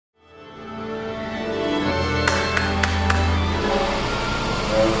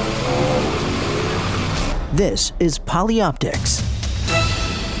This is Polyoptics,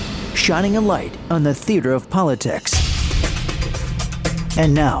 shining a light on the theater of politics.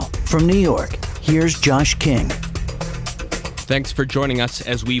 And now, from New York, here's Josh King. Thanks for joining us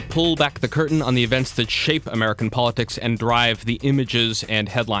as we pull back the curtain on the events that shape American politics and drive the images and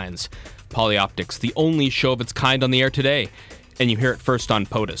headlines. Polyoptics, the only show of its kind on the air today, and you hear it first on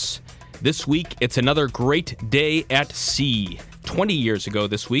POTUS. This week, it's another great day at sea. 20 years ago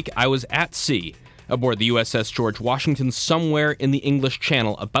this week, I was at sea aboard the USS George Washington somewhere in the English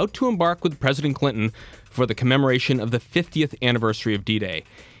Channel, about to embark with President Clinton for the commemoration of the 50th anniversary of D-Day.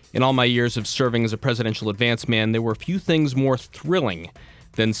 In all my years of serving as a presidential advance man, there were few things more thrilling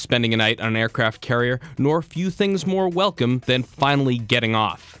than spending a night on an aircraft carrier, nor few things more welcome than finally getting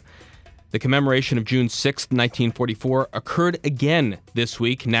off. The commemoration of June 6, 1944 occurred again this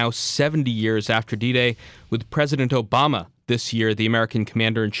week, now 70 years after D-Day, with President Obama this year, the American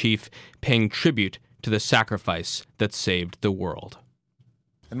commander-in-chief, paying tribute to the sacrifice that saved the world.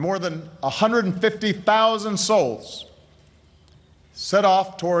 And more than 150,000 souls set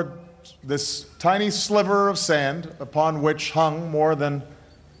off toward this tiny sliver of sand upon which hung more than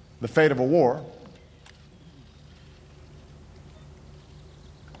the fate of a war,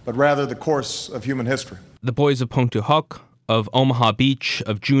 but rather the course of human history. The boys of Pontotoc, of Omaha Beach,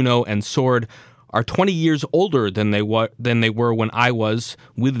 of Juneau and Sword are 20 years older than they were when I was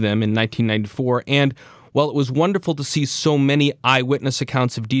with them in 1994, and while it was wonderful to see so many eyewitness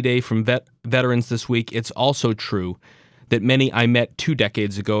accounts of D-Day from veterans this week, it's also true that many I met 2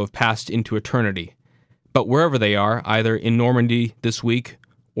 decades ago have passed into eternity. But wherever they are, either in Normandy this week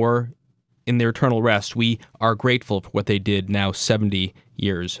or in their eternal rest, we are grateful for what they did now 70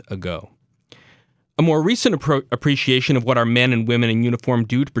 years ago. A more recent appreciation of what our men and women in uniform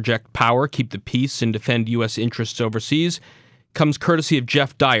do to project power, keep the peace, and defend U.S. interests overseas comes courtesy of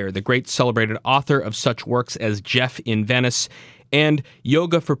Jeff Dyer, the great celebrated author of such works as Jeff in Venice and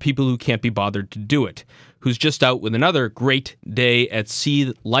Yoga for People Who Can't Be Bothered to Do It, who's just out with another great day at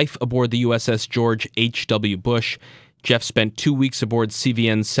sea, Life Aboard the USS George H.W. Bush. Jeff spent 2 weeks aboard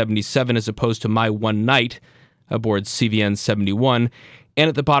CVN 77 as opposed to my one night aboard CVN 71. And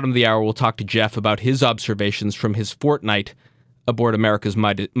at the bottom of the hour, we'll talk to Jeff about his observations from his fortnight aboard America's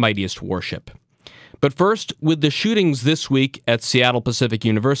mightiest warship. But first, with the shootings this week at Seattle Pacific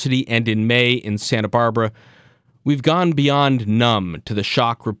University and in May in Santa Barbara, we've gone beyond numb to the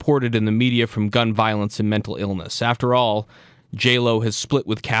shock reported in the media from gun violence and mental illness. After all, J-Lo has split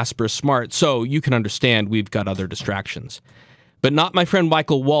with Casper Smart, so you can understand we've got other distractions. But not my friend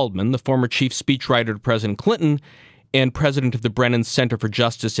Michael Waldman, the former chief speechwriter to President Clinton and president of the Brennan Center for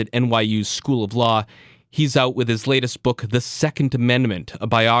Justice at NYU's School of Law. He's out with his latest book, The Second Amendment, a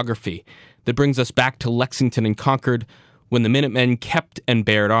biography that brings us back to Lexington and Concord when the Minutemen kept and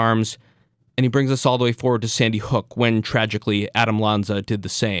bared arms, and he brings us all the way forward to Sandy Hook when, tragically, Adam Lanza did the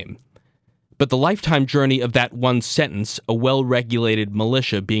same. But the lifetime journey of that one sentence, a well-regulated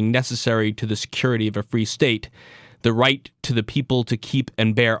militia being necessary to the security of a free state, the right to the people to keep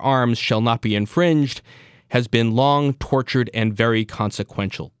and bear arms shall not be infringed, has been long, tortured, and very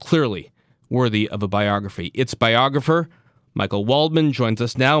consequential, clearly worthy of a biography. Its biographer, Michael Waldman, joins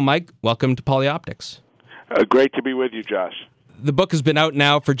us now. Mike, welcome to Polyoptics. Great to be with you, Josh. The book has been out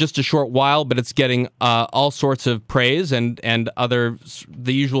now for just a short while, but it's getting all sorts of praise and the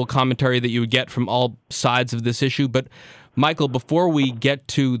usual commentary that you would get from all sides of this issue. But, Michael, before we get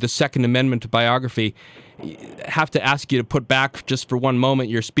to the Second Amendment biography, I have to ask you to put back just for one moment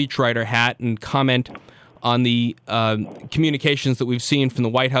your speechwriter hat and comment on the communications that we've seen from the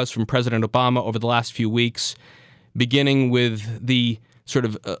White House from President Obama over the last few weeks, beginning with the sort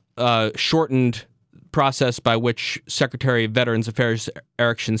of shortened process by which Secretary of Veterans Affairs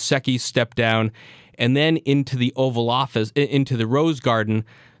Eric Shinseki stepped down, and then into the Oval Office, into the Rose Garden,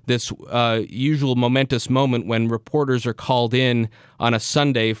 this usual momentous moment when reporters are called in on a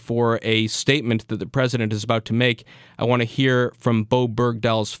Sunday for a statement that the president is about to make. I want to hear from Bo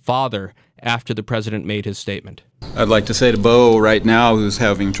Bergdahl's father after the president made his statement. I'd like to say to Bo right now, who's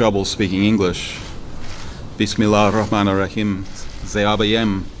having trouble speaking English, Bismillah ar-Rahman ar-Rahim,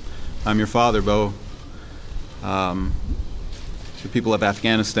 Zayabayem. I'm your father, Bo. The people of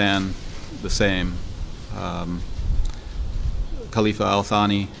Afghanistan, the same. Khalifa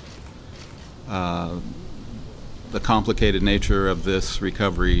al-Thani, the complicated nature of this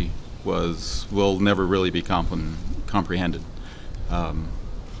recovery will never really be comprehended.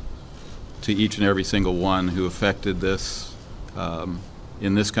 To each and every single one who affected this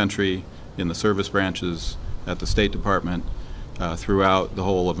in this country, in the service branches, at the State Department, throughout the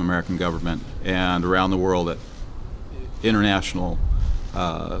whole of American government, and around the world at international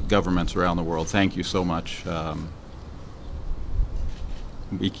governments around the world. Thank you so much.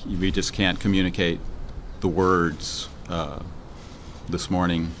 We just can't communicate the words this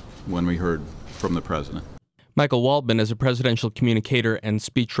morning when we heard from the president. Michael Waldman, as a presidential communicator and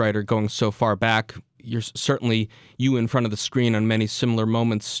speechwriter going so far back, you're certainly you in front of the screen on many similar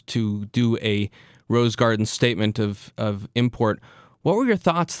moments to do a Rose Garden statement of import. What were your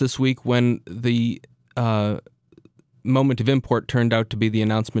thoughts this week when the moment of import turned out to be the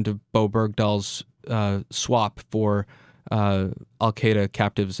announcement of Bo Bergdahl's swap for al-Qaeda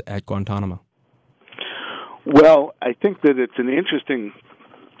captives at Guantanamo? Well, I think that it's an interesting,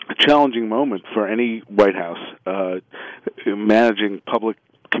 challenging moment for any White House managing public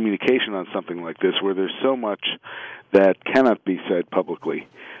communication on something like this, where there's so much that cannot be said publicly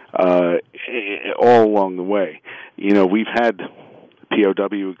all along the way. You know, we've had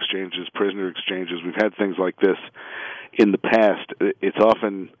POW exchanges, prisoner exchanges. We've had things like this in the past. It's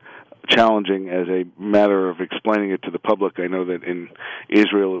often challenging as a matter of explaining it to the public. I know that in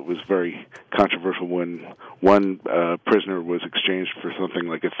Israel it was very controversial when one prisoner was exchanged for something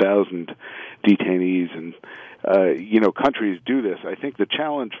like 1,000 detainees, and countries do this. I think the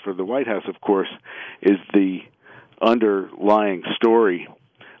challenge for the White House, of course, is the underlying story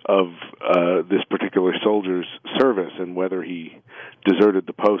of this particular soldier's service and whether he deserted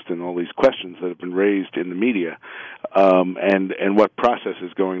the post and all these questions that have been raised in the media, and what process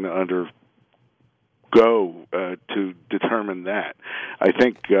is going to undergo to determine that. I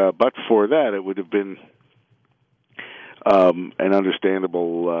think, but for that, it would have been an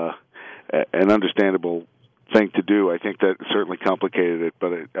understandable thing to do. I think that certainly complicated it,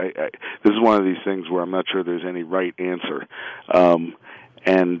 but this is one of these things where I'm not sure there's any right answer.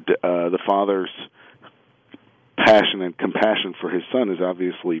 And the father's passion and compassion for his son is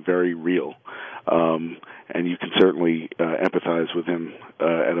obviously very real, and you can certainly empathize with him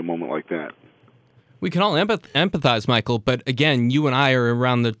at a moment like that. We can all empathize, Michael, but again, you and I are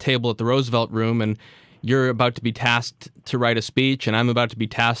around the table at the Roosevelt Room, and you're about to be tasked to write a speech, and I'm about to be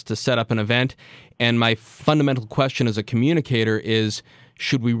tasked to set up an event, and my fundamental question as a communicator is,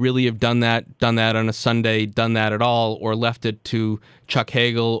 should we really have done that on a Sunday, done that at all, or left it to Chuck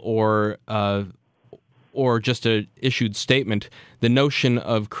Hagel or just a issued statement? The notion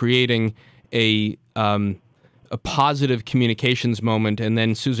of creating a positive communications moment and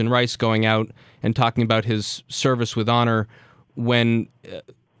then Susan Rice going out and talking about his service with honor when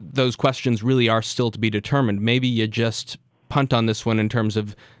those questions really are still to be determined. Maybe you just punt on this one in terms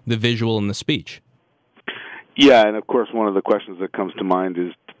of the visual and the speech. Yeah, and of course, one of the questions that comes to mind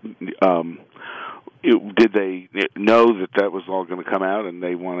is, did they know that was all going to come out and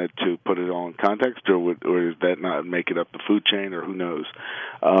they wanted to put it all in context, or did that not make it up the food chain, or who knows?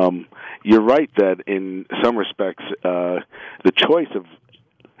 You're right that in some respects, the choice of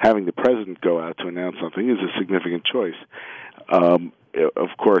having the president go out to announce something is a significant choice. Of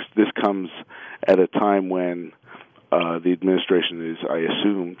course, this comes at a time when the administration is, I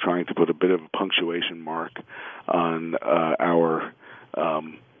assume, trying to put a bit of a punctuation mark on our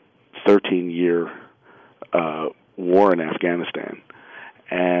 13-year war in Afghanistan,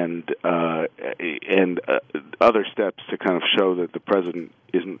 and other steps to kind of show that the president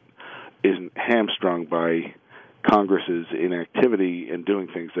isn't hamstrung by Congress's inactivity in doing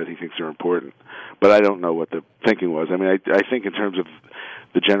things that he thinks are important. But I don't know what the thinking was. I mean, I think in terms of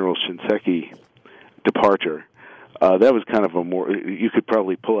the General Shinseki departure, that was kind of a more, you could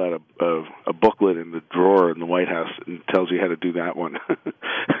probably pull out a booklet in the drawer in the White House and tells you how to do that one.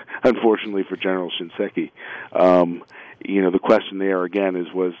 Unfortunately for General Shinseki. The question there again is,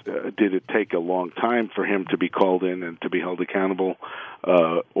 did it take a long time for him to be called in and to be held accountable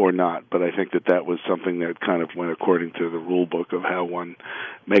or not? But I think that was something that kind of went according to the rule book of how one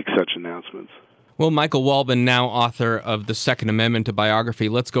makes such announcements. Well, Michael Waldman, now author of The Second Amendment, a biography.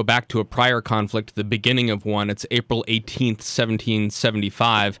 Let's go back to a prior conflict, the beginning of one. It's April 18th,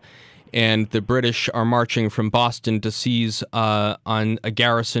 1775, and the British are marching from Boston to seize on a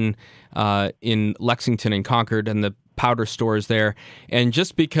garrison in Lexington and Concord and the powder stores there. And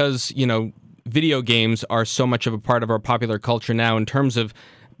just because, video games are so much of a part of our popular culture now in terms of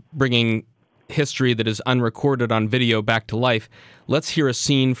bringing history that is unrecorded on video back to life, let's hear a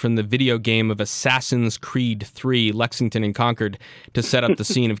scene from the video game of Assassin's Creed 3, Lexington and Concord, to set up the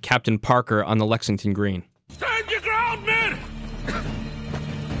scene of Captain Parker on the Lexington Green. Stand your ground, men!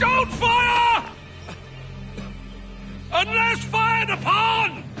 Don't fire! Unless fired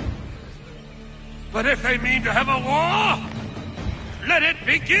upon! But if they mean to have a war, let it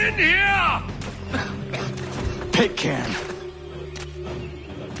begin here! Pitcairn.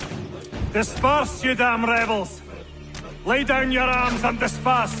 Disperse, you damn rebels! Lay down your arms and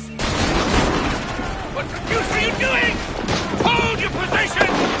disperse. What the deuce are you doing? Hold your position!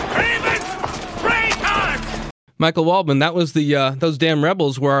 Ravens! Traitors! Michael Waldman, that was those damn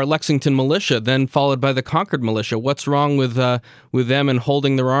rebels were our Lexington militia, then followed by the Concord militia. What's wrong with them and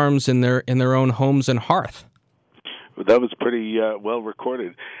holding their arms in their own homes and hearth? That was pretty well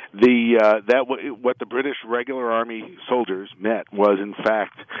recorded. What the British regular army soldiers met was, in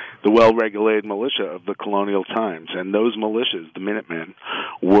fact, the well-regulated militia of the colonial times, and those militias, the Minutemen,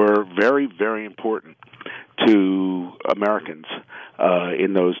 were very, very important to Americans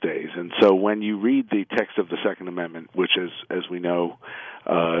in those days. And so, when you read the text of the Second Amendment, which, as we know,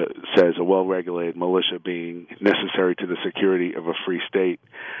 says a well-regulated militia being necessary to the security of a free state,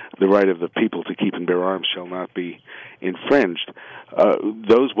 the right of the people to keep and bear arms shall not be infringed.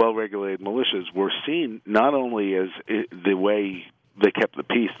 Those well-regulated militias were seen not only as the way they kept the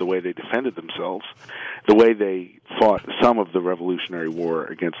peace, the way they defended themselves, the way they fought some of the Revolutionary War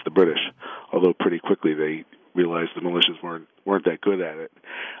against the British, although pretty quickly they realized the militias weren't that good at it,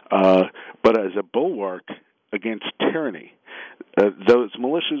 but as a bulwark against tyranny. Those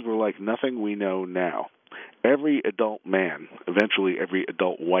militias were like nothing we know now. Every adult man, eventually every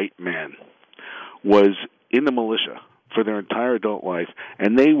adult white man, was in the militia for their entire adult life,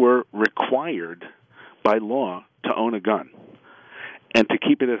 and they were required by law to own a gun and to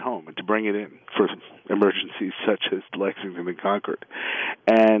keep it at home and to bring it in for emergencies such as Lexington and Concord.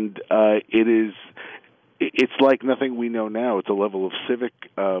 And it's like nothing we know now. It's a level of civic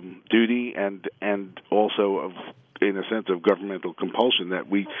duty and also of, in a sense, of governmental compulsion that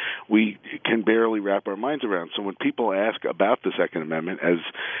we can barely wrap our minds around. So when people ask about the Second Amendment,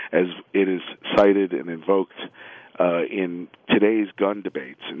 as it is cited and invoked in today's gun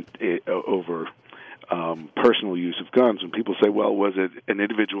debates over personal use of guns, when people say, well, was it an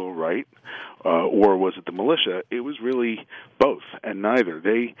individual right or was it the militia? It was really both and neither.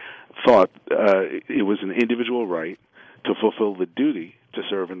 They thought it was an individual right to fulfill the duty to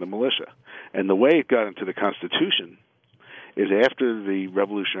serve in the militia. And the way it got into the Constitution is after the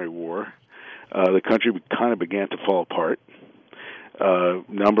Revolutionary War, the country kind of began to fall apart. A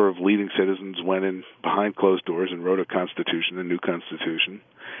number of leading citizens went in behind closed doors and wrote a constitution, a new constitution.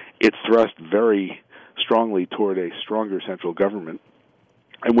 It thrust very strongly toward a stronger central government.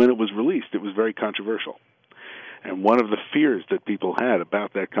 And when it was released, it was very controversial. And one of the fears that people had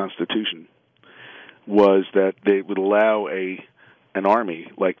about that constitution was that they would allow an army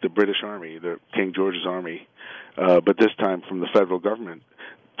like the British Army, the King George's Army, but this time from the federal government,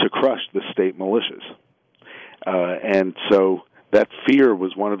 to crush the state militias. And so that fear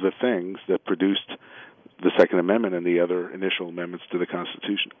was one of the things that produced the Second Amendment and the other initial amendments to the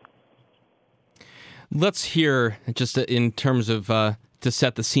Constitution. Let's hear, just in terms of, to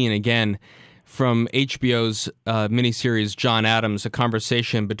set the scene again, from HBO's miniseries John Adams, a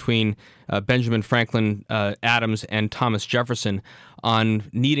conversation between Benjamin Franklin Adams and Thomas Jefferson on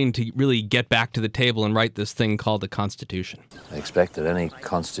needing to really get back to the table and write this thing called the Constitution. I expect that any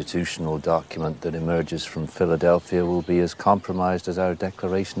constitutional document that emerges from Philadelphia will be as compromised as our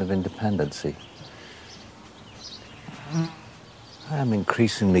Declaration of Independence. I am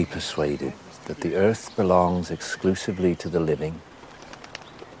increasingly persuaded that the earth belongs exclusively to the living,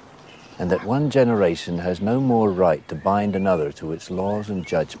 and that one generation has no more right to bind another to its laws and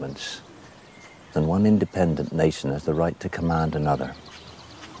judgments than one independent nation has the right to command another.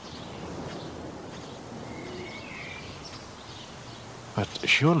 But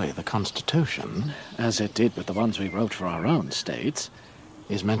surely the Constitution, as it did with the ones we wrote for our own states,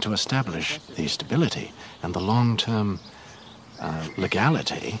 is meant to establish the stability and the long-term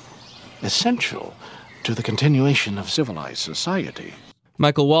legality essential to the continuation of civilized society.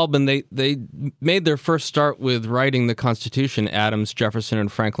 Michael Waldman, they made their first start with writing the Constitution, Adams, Jefferson,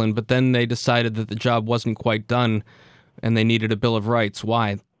 and Franklin, but then they decided that the job wasn't quite done and they needed a Bill of Rights.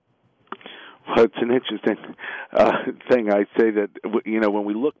 Why? Well, it's an interesting thing. I'd say that, when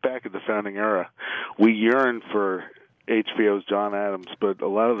we look back at the founding era, we yearn for HBO's John Adams, but a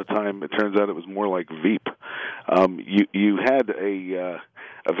lot of the time it turns out it was more like Veep. You had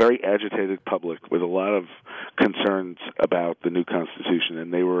a very agitated public with a lot of concerns about the new Constitution,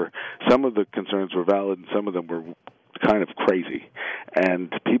 and some of the concerns were valid and some of them were kind of crazy,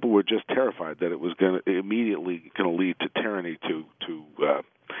 and people were just terrified that it was immediately going to lead to tyranny, to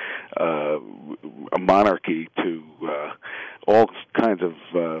a monarchy, to all kinds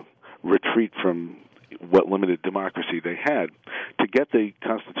of retreat from what limited democracy they had. To get the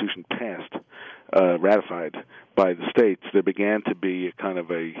Constitution passed, ratified by the states, there began to be a kind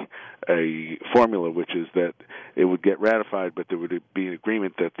of a formula, which is that it would get ratified, but there would be an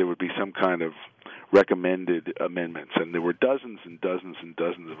agreement that there would be some kind of recommended amendments, and there were dozens and dozens and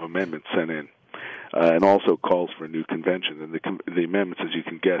dozens of amendments sent in, and also calls for a new convention. And the amendments, as you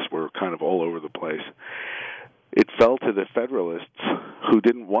can guess, were kind of all over the place. It fell to the Federalists, who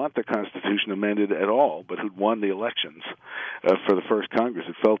didn't want the Constitution amended at all, but who'd won the elections for the first Congress.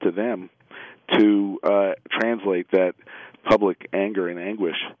 It fell to them to translate that public anger and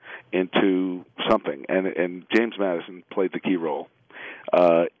anguish into something. And James Madison played the key role.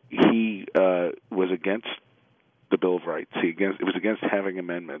 He was against the Bill of Rights. It was against having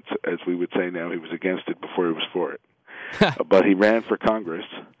amendments, as we would say now. He was against it before he was for it. But he ran for Congress,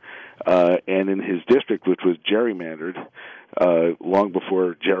 and in his district, which was gerrymandered, long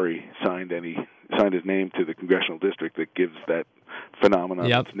before Jerry signed his name to the congressional district that gives that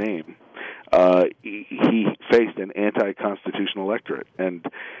phenomenon its name, he faced an anti-constitutional electorate, and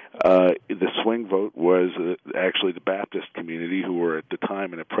the swing vote was actually the Baptist community, who were at the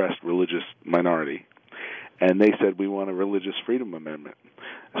time an oppressed religious minority. And they said, we want a religious freedom amendment.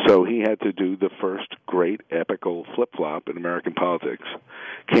 So he had to do the first great epical flip-flop in American politics,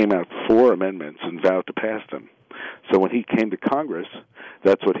 came out 4 amendments and vowed to pass them. So when he came to Congress,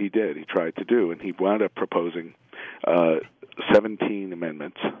 that's what he did. He tried to do, and he wound up proposing 17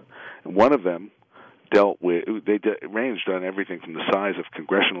 amendments. And one of them ranged on everything from the size of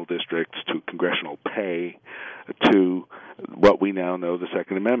congressional districts to congressional pay to what we now know the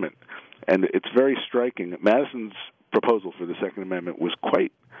Second Amendment. And it's very striking. Madison's proposal for the Second Amendment was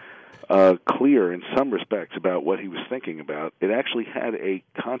quite clear in some respects about what he was thinking about. It actually had a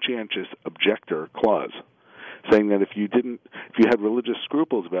conscientious objector clause, saying that if you had religious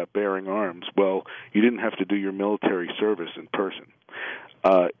scruples about bearing arms, well, you didn't have to do your military service in person.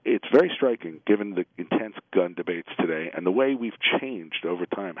 It's very striking, given the intense gun debates today and the way we've changed over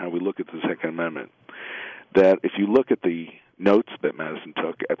time how we look at the Second Amendment, that if you look at the notes that Madison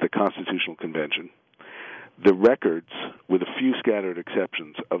took at the Constitutional Convention, the records, with a few scattered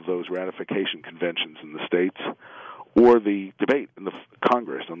exceptions, of those ratification conventions in the states, or the debate in the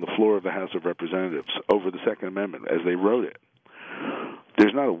Congress on the floor of the House of Representatives over the Second Amendment as they wrote it,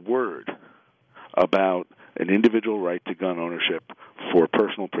 there's not a word about an individual right to gun ownership for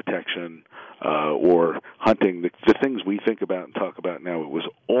personal protection or hunting, the things we think about and talk about now. It was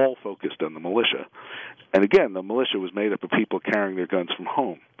all focused on the militia. And again, the militia was made up of people carrying their guns from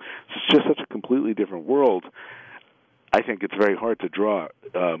home. So it's just such a completely different world. I think it's very hard to draw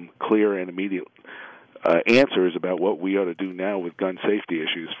clear and immediate answers about what we ought to do now with gun safety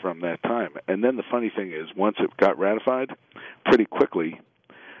issues from that time. And then the funny thing is, once it got ratified, pretty quickly,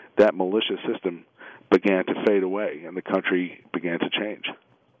 that militia system began to fade away, and the country began to change.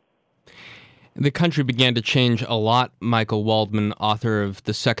 The country began to change a lot, Michael Waldman, author of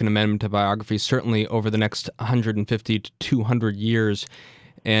the Second Amendment, a biography, certainly over the next 150 to 200 years.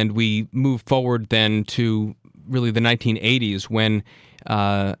 And we move forward then to really the 1980s when,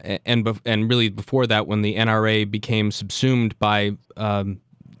 and really before that, when the NRA became subsumed by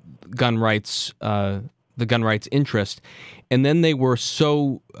gun rights, the gun rights interest. And then they were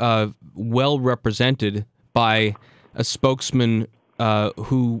so well represented by a spokesman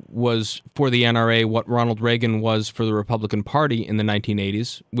who was for the NRA what Ronald Reagan was for the Republican Party in the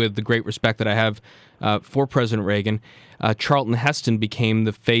 1980s, with the great respect that I have for President Reagan. Charlton Heston became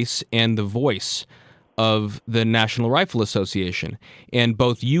the face and the voice of the National Rifle Association. And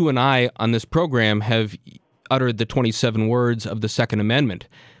both you and I on this program have uttered the 27 words of the Second Amendment.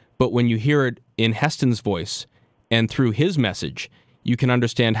 But when you hear it in Heston's voice and through his message, you can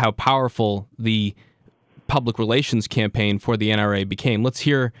understand how powerful the public relations campaign for the NRA became. Let's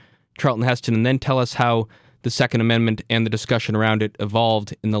hear Charlton Heston and then tell us how the Second Amendment and the discussion around it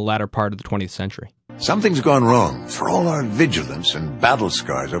evolved in the latter part of the 20th century. Something's gone wrong. For all our vigilance and battle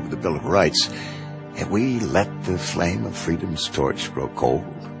scars over the Bill of Rights, have we let the flame of freedom's torch grow cold?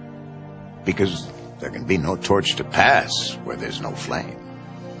 Because there can be no torch to pass where there's no flame.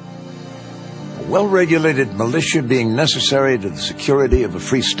 A well-regulated militia being necessary to the security of a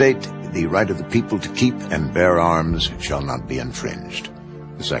free state, the right of the people to keep and bear arms shall not be infringed.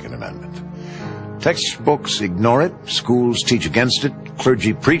 The Second Amendment. Textbooks ignore it, schools teach against it,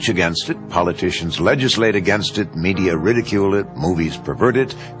 clergy preach against it, politicians legislate against it, media ridicule it, movies pervert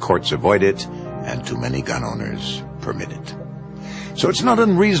it, courts avoid it, and too many gun owners permit it. So it's not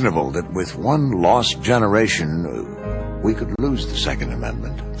unreasonable that with one lost generation, we could lose the Second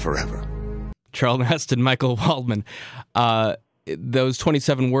Amendment forever. Charlton Heston, Michael Waldman. Those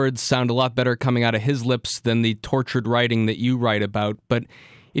 27 words sound a lot better coming out of his lips than the tortured writing that you write about. But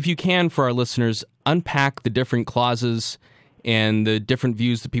if you can, for our listeners, unpack the different clauses and the different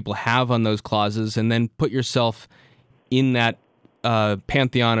views that people have on those clauses, and then put yourself in that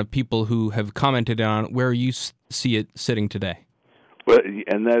pantheon of people who have commented on it, where you see it sitting today. Well,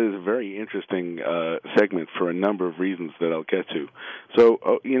 and that is a very interesting segment for a number of reasons that I'll get to. So,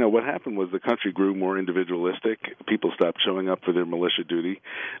 what happened was the country grew more individualistic. People stopped showing up for their militia duty.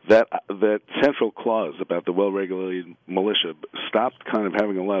 That central clause about the well-regulated militia stopped kind of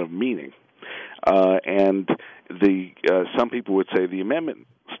having a lot of meaning. And some people would say the amendment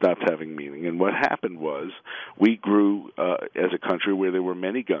stopped having meaning. And what happened was we grew as a country where there were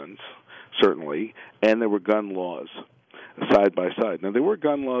many guns, certainly, and there were gun laws side by side. Now, there were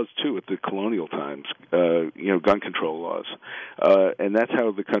gun laws, too, at the colonial times, gun control laws. And that's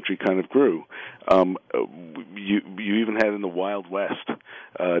how the country kind of grew. You even had in the Wild West,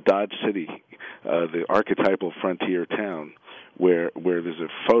 Dodge City, the archetypal frontier town, where there's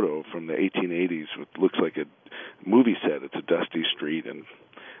a photo from the 1880s which looks like a movie set. It's a dusty street, and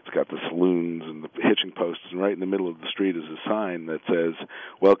it's got the saloons and the hitching posts, and right in the middle of the street is a sign that says,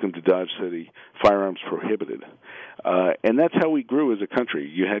 "Welcome to Dodge City, firearms prohibited." And that's how we grew as a country.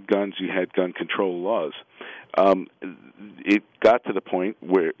 You had guns, you had gun control laws. It got to the point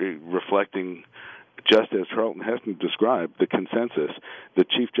where, reflecting just as Charlton Heston described, the consensus, the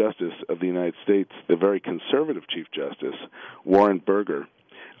Chief Justice of the United States, the very conservative Chief Justice, Warren Burger,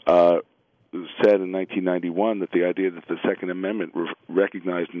 said in 1991 that the idea that the Second Amendment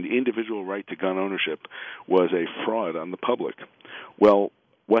recognized an individual right to gun ownership was a fraud on the public. Well,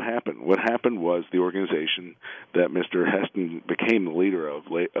 what happened? What happened was the organization that Mr. Heston became the leader of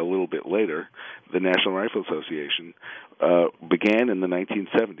a little bit later, the National Rifle Association, began in the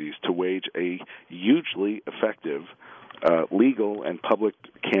 1970s to wage a hugely effective legal and public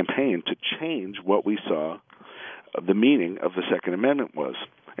campaign to change what we saw the meaning of the Second Amendment was.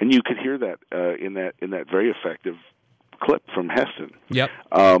 And you could hear that in that very effective clip from Heston. Yep.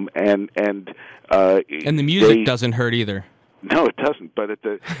 And the music doesn't hurt either. No, it doesn't. But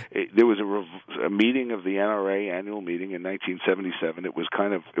there was a meeting of the NRA annual meeting in 1977. It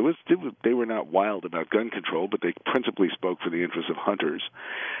was they were not wild about gun control, but they principally spoke for the interests of hunters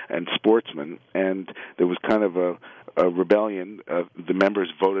and sportsmen. And there was kind of a rebellion. The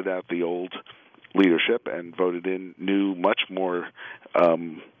members voted out the old leadership and voted in new, much more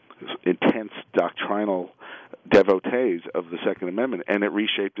intense doctrinal devotees of the Second Amendment, and it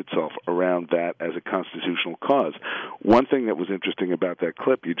reshaped itself around that as a constitutional cause. One thing that was interesting about that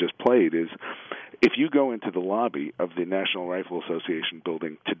clip you just played is if you go into the lobby of the National Rifle Association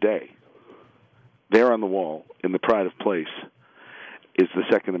building today, there on the wall in the pride of place is the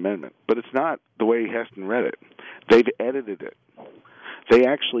Second Amendment. But it's not the way Heston read it. They've edited it. They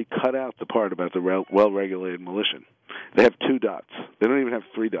actually cut out the part about the well-regulated militia. They have 2 dots. They don't even have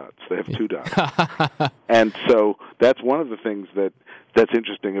 3 dots. They have 2 dots. And so that's one of the things that's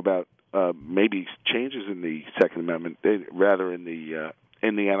interesting about maybe changes in the Second Amendment, rather in the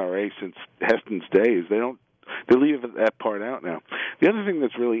NRA since Heston's days. They leave that part out now. The other thing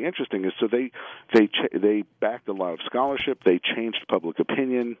that's really interesting is they backed a lot of scholarship. They changed public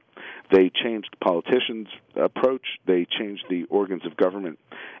opinion. They changed politicians' approach. They changed the organs of government.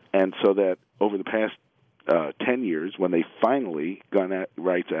 And so that over the past 10 years, when they finally, gun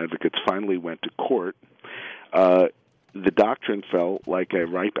rights advocates finally went to court, the doctrine fell like a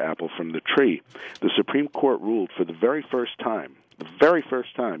ripe apple from the tree. The Supreme Court ruled for the very first time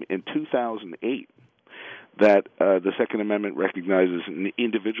in 2008, that the Second Amendment recognizes an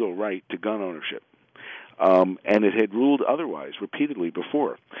individual right to gun ownership. And it had ruled otherwise repeatedly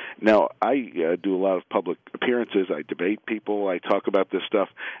before. Now, I do a lot of public appearances. I debate people. I talk about this stuff.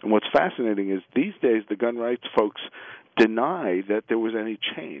 And what's fascinating is these days the gun rights folks deny that there was any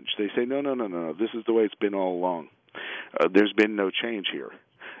change. They say, no, this is the way it's been all along. There's been no change here.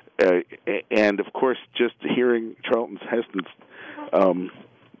 And, of course, just hearing Charlton Heston's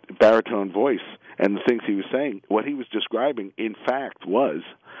baritone voice and the things he was saying, what he was describing, in fact, was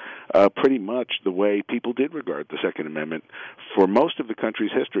pretty much the way people did regard the Second Amendment for most of the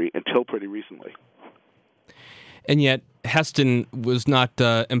country's history until pretty recently. And yet, Heston was not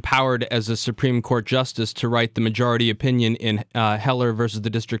empowered as a Supreme Court justice to write the majority opinion in Heller versus the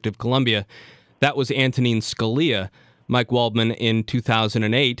District of Columbia. That was Antonin Scalia, Mike Waldman, in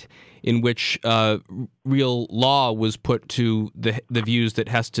 2008, in which real law was put to the views that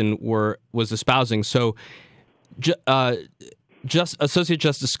Heston was espousing. So, Associate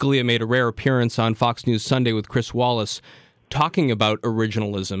Justice Scalia made a rare appearance on Fox News Sunday with Chris Wallace, talking about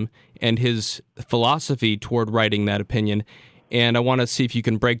originalism and his philosophy toward writing that opinion. And I want to see if you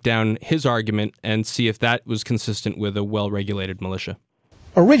can break down his argument and see if that was consistent with a well-regulated militia.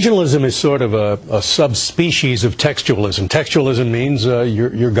 Originalism is sort of a subspecies of textualism. Textualism means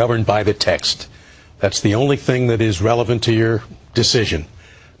you're governed by the text. That's the only thing that is relevant to your decision,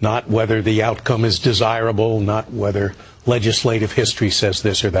 not whether the outcome is desirable, not whether legislative history says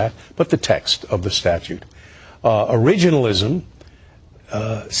this or that, but the text of the statute. Originalism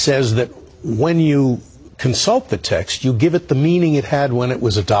says that when you consult the text, you give it the meaning it had when it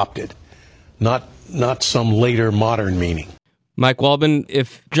was adopted, not some later modern meaning. Mike Waldman,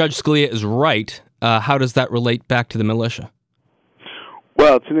 if Judge Scalia is right, how does that relate back to the militia?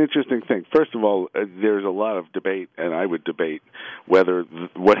 Well, it's an interesting thing. First of all, there's a lot of debate, and I would debate whether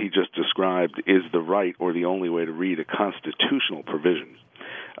what he just described is the right or the only way to read a constitutional provision,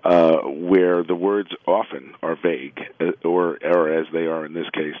 where the words often are vague, or as they are in this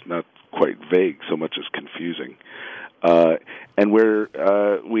case, not quite vague so much as confusing, and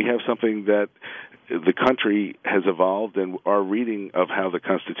where we have something that the country has evolved, and our reading of how the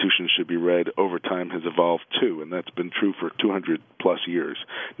Constitution should be read over time has evolved too, and that's been true for 200-plus years,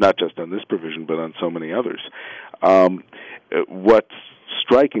 not just on this provision, but on so many others. What's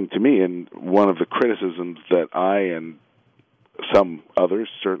striking to me, and one of the criticisms that I and some others,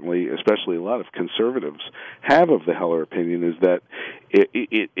 certainly, especially a lot of conservatives, have of the Heller opinion is that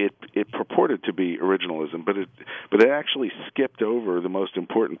it purported to be originalism, but it actually skipped over the most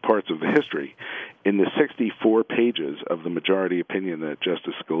important parts of the history. In the 64 pages of the majority opinion that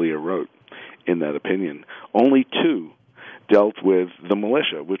Justice Scalia wrote in that opinion, only 2 dealt with the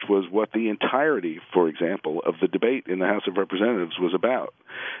militia, which was what the entirety, for example, of the debate in the House of Representatives was about.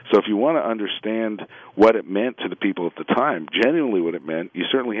 So if you want to understand what it meant to the people at the time, genuinely what it meant, you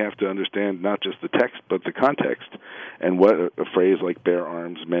certainly have to understand not just the text, but the context, and what a phrase like bear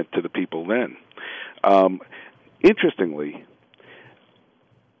arms meant to the people then. Interestingly,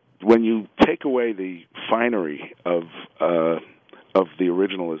 when you take away the finery of the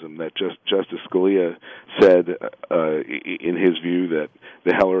originalism that Justice Scalia said in his view that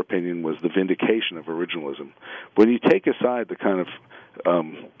the Heller opinion was the vindication of originalism, when you take aside the kind of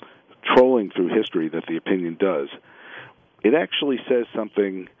trolling through history that the opinion does, it actually says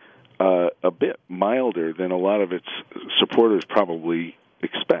something a bit milder than a lot of its supporters probably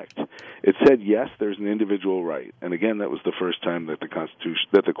expect. It said, yes, there's an individual right, and again, that was the first time that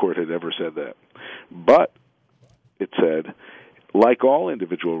the court had ever said that. But it said, like all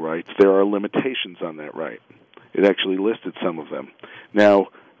individual rights, there are limitations on that right. It actually listed some of them. Now,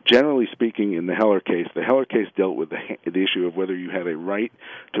 generally speaking, in the Heller case dealt with the issue of whether you had a right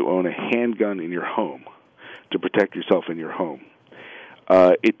to own a handgun in your home, to protect yourself in your home.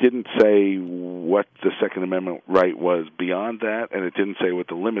 It didn't say what the Second Amendment right was beyond that, and it didn't say what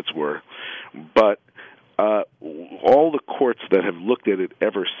the limits were. But all the courts that have looked at it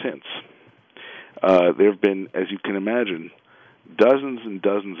ever since, there have been, as you can imagine, dozens and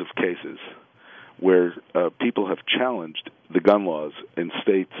dozens of cases where people have challenged the gun laws in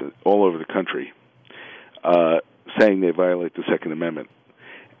states all over the country, saying they violate the Second Amendment.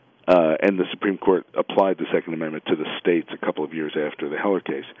 And the Supreme Court applied the Second Amendment to the states a couple of years after the Heller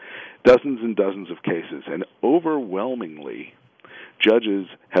case. Dozens and dozens of cases, and overwhelmingly, judges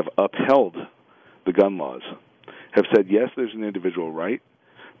have upheld the gun laws, have said, yes, there's an individual right,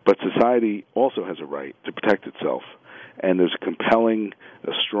 but society also has a right to protect itself. And there's a compelling,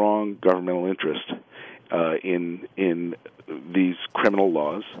 a strong governmental interest in these criminal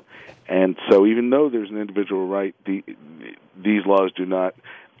laws. And so even though there's an individual right, these laws do not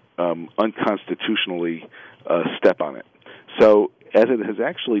unconstitutionally step on it. So as it has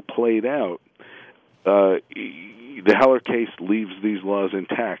actually played out, the Heller case leaves these laws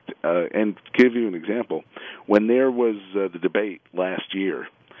intact. And to give you an example, when there was the debate last year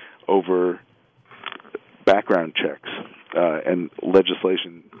over background checks and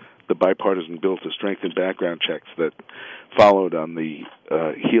legislation, the bipartisan bill to strengthen background checks that followed on the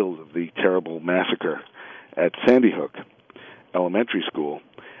heels of the terrible massacre at Sandy Hook Elementary School,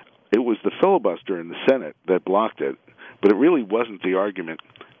 it was the filibuster in the Senate that blocked it, but it really wasn't the argument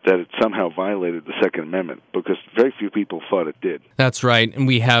that it somehow violated the Second Amendment, because very few people thought it did. That's right, and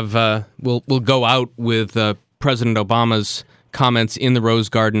we have we'll go out with President Obama's comments in the Rose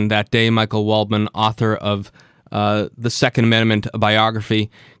Garden that day. Michael Waldman, author of the Second Amendment, a biography.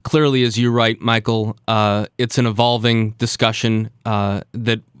 Clearly, as you write, Michael, it's an evolving discussion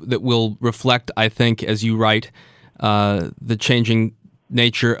that will reflect, I think, as you write, the changing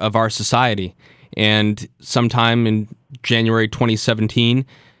nature of our society. And sometime in January 2017,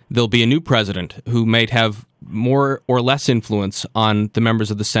 there'll be a new president who might have more or less influence on the members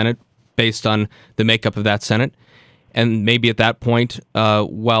of the Senate based on the makeup of that Senate. And maybe at that point,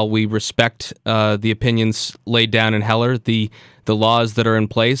 while we respect the opinions laid down in Heller, the laws that are in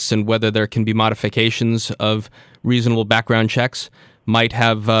place and whether there can be modifications of reasonable background checks, might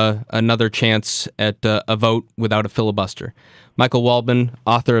have another chance at a vote without a filibuster. Michael Waldman,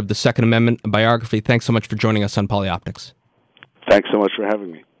 author of The Second Amendment, a biography, thanks so much for joining us on Polyoptics. Thanks so much for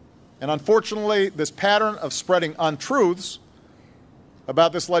having me. And unfortunately, this pattern of spreading untruths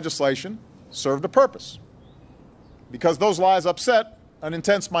about this legislation served a purpose, because those lies upset an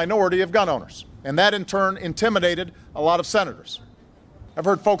intense minority of gun owners, and that in turn intimidated a lot of senators. I've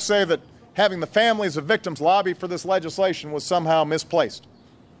heard folks say that having the families of victims lobby for this legislation was somehow misplaced.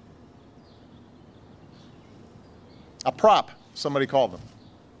 A prop, somebody called them.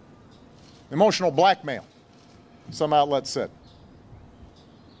 Emotional blackmail, some outlets said.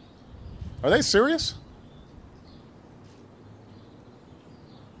 Are they serious?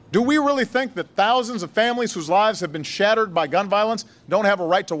 Do we really think that thousands of families whose lives have been shattered by gun violence don't have a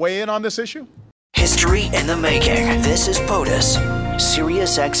right to weigh in on this issue? History in the making. This is POTUS,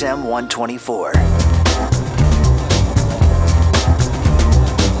 Sirius XM 124.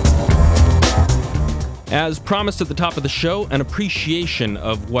 As promised at the top of the show, an appreciation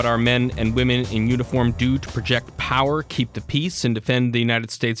of what our men and women in uniform do to project power, keep the peace, and defend the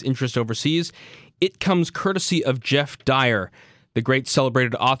United States' interest overseas. It comes courtesy of Jeff Dyer, the great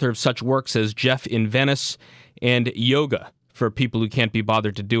celebrated author of such works as Jeff in Venice and Yoga for people who can't be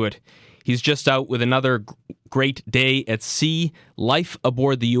bothered to do it. He's just out with another great day at sea, Life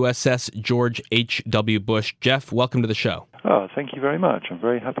Aboard the USS George H.W. Bush. Jeff, welcome to the show. Oh, thank you very much. I'm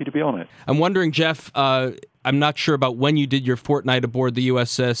very happy to be on it. I'm wondering, Jeff, I'm not sure about when you did your fortnight aboard the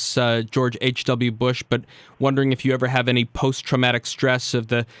USS George H.W. Bush, but wondering if you ever have any post-traumatic stress of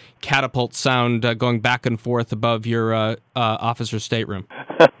the catapult sound going back and forth above your officer's stateroom.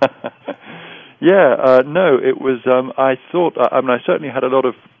 No, it was, I certainly had a lot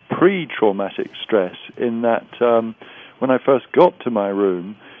of pre-traumatic stress in that when I first got to my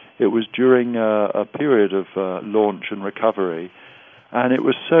room, it was during a period of launch and recovery, and it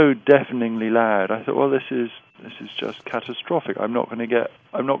was so deafeningly loud. I thought, well, this is just catastrophic. I'm not going to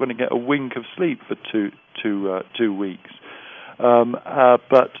get a wink of sleep for two weeks.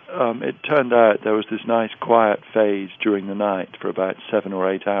 But it turned out there was this nice quiet phase during the night for about 7 or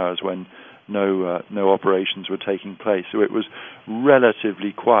 8 hours when no operations were taking place. So it was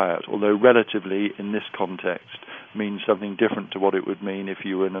relatively quiet, although relatively in this context means something different to what it would mean if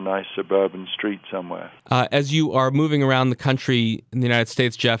you were in a nice suburban street somewhere. As you are moving around the country in the United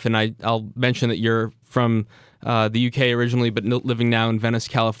States, Jeff, and I'll mention that you're from the UK originally, but living now in Venice,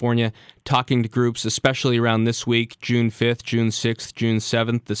 California, talking to groups, especially around this week, June 5th, June 6th, June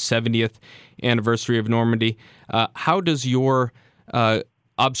 7th, the 70th anniversary of Normandy. How does your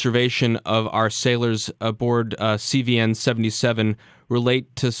observation of our sailors aboard CVN 77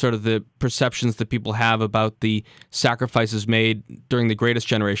 relate to sort of the perceptions that people have about the sacrifices made during the Greatest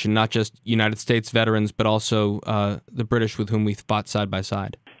Generation, not just United States veterans, but also the British with whom we fought side by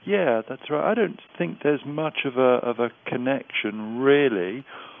side? Yeah, that's right. I don't think there's much of a connection, really,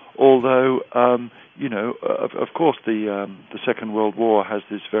 although, of course the Second World War has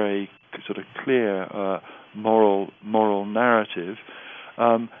this very sort of clear moral narrative.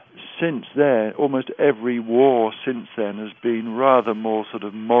 Since then, almost every war since then has been rather more sort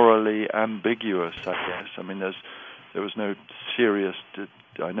of morally ambiguous, I guess. I mean, there was no serious...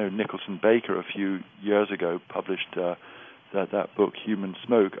 I know Nicholson Baker a few years ago published that book, Human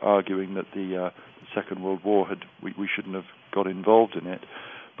Smoke, arguing that the Second World War we shouldn't have got involved in it.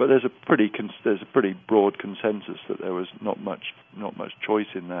 But there's a pretty broad consensus that there was not much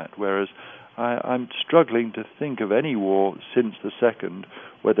choice in that. Whereas I'm struggling to think of any war since the Second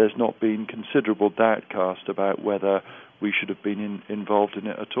where there's not been considerable doubt cast about whether we should have been involved in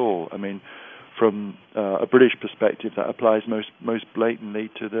it at all. I mean, from a British perspective, that applies most blatantly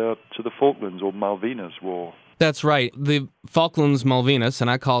to the Falklands or Malvinas War. That's right. The Falklands-Malvinas,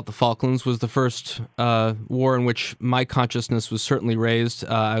 and I call it the Falklands, was the first war in which my consciousness was certainly raised.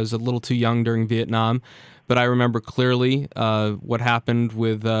 I was a little too young during Vietnam, but I remember clearly what happened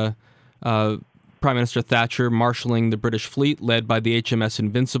with Prime Minister Thatcher marshalling the British fleet led by the HMS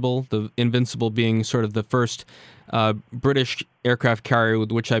Invincible, the Invincible being sort of the first British aircraft carrier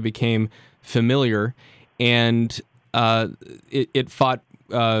with which I became familiar, and it fought...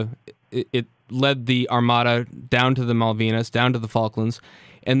 It led the Armada down to the Malvinas, down to the Falklands,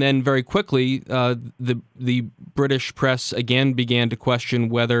 and then very quickly the British press again began to question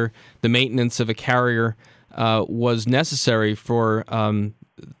whether the maintenance of a carrier was necessary for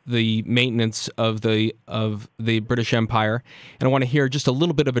the maintenance of the British Empire. And I want to hear just a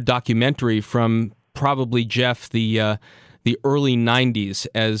little bit of a documentary from probably Jeff, the the early 90s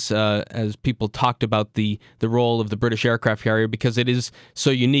as people talked about the role of the British aircraft carrier, because it is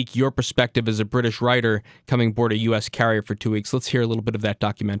so unique. Your perspective as a British writer coming aboard a U.S. carrier for 2 weeks. Let's hear a little bit of that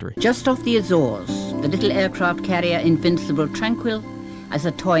documentary. Just off the Azores, the little aircraft carrier Invincible tranquil as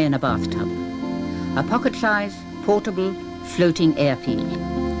a toy in a bathtub. A pocket-sized, portable, floating airfield.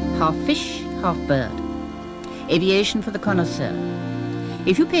 Half fish, half bird. Aviation for the connoisseur.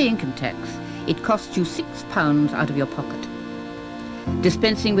 If you pay income tax, it costs you £6 out of your pocket.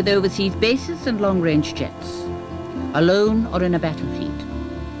 Dispensing with overseas bases and long-range jets. Alone or in a battle fleet.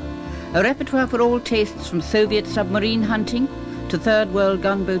 A repertoire for all tastes, from Soviet submarine hunting to third world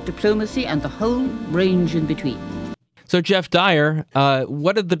gunboat diplomacy and the whole range in between. So, Jeff Dyer,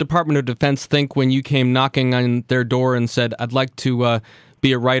 what did the Department of Defense think when you came knocking on their door and said, I'd like to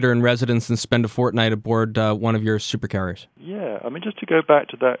be a writer in residence and spend a fortnight aboard one of your supercarriers? Yeah, I mean, just to go back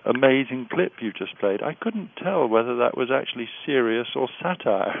to that amazing clip you just played, I couldn't tell whether that was actually serious or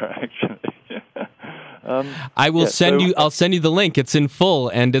satire, actually. I will send you. I'll send you the link. It's in full,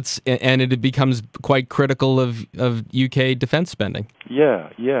 and it becomes quite critical of UK defense spending. Yeah.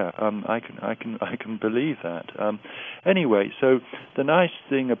 I can believe that. Anyway, so the nice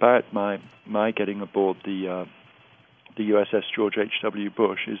thing about my getting aboard the USS George H.W.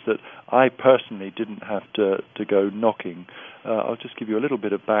 Bush is that I personally didn't have to go knocking. I'll just give you a little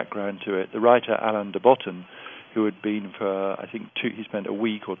bit of background to it. The writer Alan de Botton, who had been for, I think, he spent a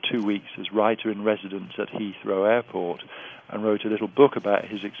week or 2 weeks as writer-in-residence at Heathrow Airport and wrote a little book about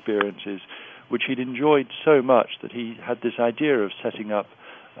his experiences, which he'd enjoyed so much that he had this idea of setting up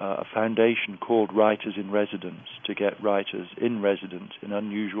a foundation called Writers in Residence to get writers in residence in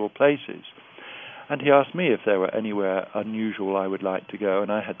unusual places. And he asked me if there were anywhere unusual I would like to go, and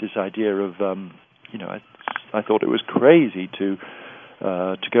I had this idea of, I thought it was crazy to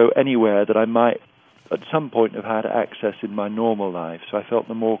go anywhere that I might at some point have had access in my normal life. So I felt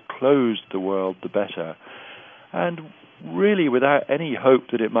the more closed the world, the better. And really without any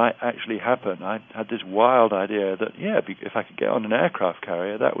hope that it might actually happen, I had this wild idea that, if I could get on an aircraft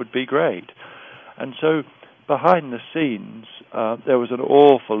carrier, that would be great. And so behind the scenes, there was an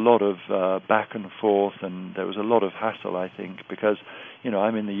awful lot of back and forth, and there was a lot of hassle, I think, because,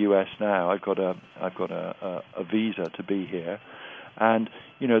 I'm in the U.S. now. I've got a visa to be here. And,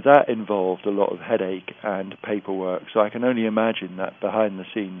 that involved a lot of headache and paperwork. So I can only imagine that behind the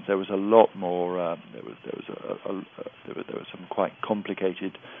scenes there was a lot more. There was some quite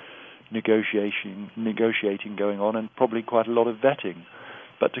complicated negotiating going on, and probably quite a lot of vetting.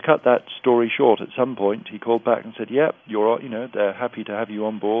 But to cut that story short, at some point he called back and said, "Yep, they're happy to have you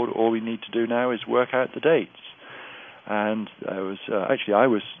on board. All we need to do now is work out the dates." And I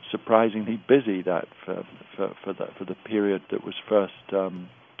was surprisingly busy for the period that was first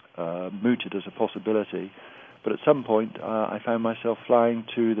mooted as a possibility. But at some point, I found myself flying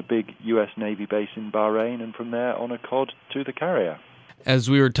to the big U.S. Navy base in Bahrain, and from there on a cod to the carrier. As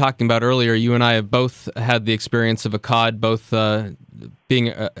we were talking about earlier, you and I have both had the experience of a cod, both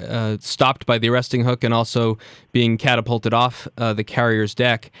being stopped by the arresting hook and also being catapulted off the carrier's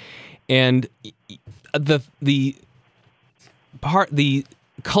deck. And the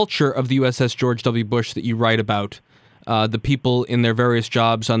culture of the USS George W. Bush that you write about, the people in their various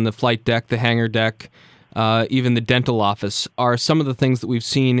jobs on the flight deck, the hangar deck, even the dental office, are some of the things that we've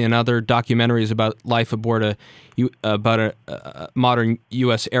seen in other documentaries about life aboard a modern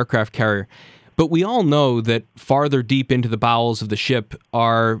U.S. aircraft carrier. But we all know that farther deep into the bowels of the ship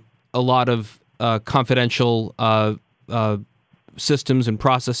are a lot of confidential systems and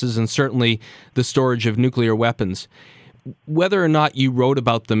processes, and certainly the storage of nuclear weapons. Whether or not you wrote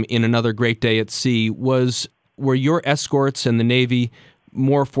about them in Another Great Day at Sea, were your escorts and the Navy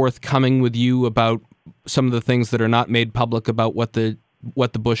more forthcoming with you about some of the things that are not made public about what the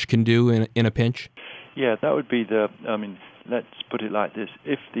Bush can do in a pinch? Yeah, that would be let's put it like this.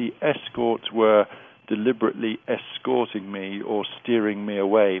 If the escorts were deliberately escorting me or steering me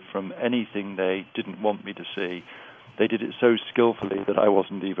away from anything they didn't want me to see, they did it so skillfully that I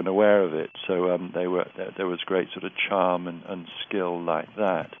wasn't even aware of it. So there was great sort of charm and skill like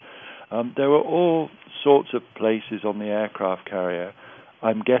that. There were all sorts of places on the aircraft carrier,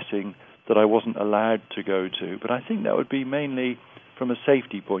 I'm guessing, that I wasn't allowed to go to, but I think that would be mainly from a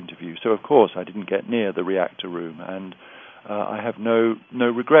safety point of view. So of course I didn't get near the reactor room, and I have no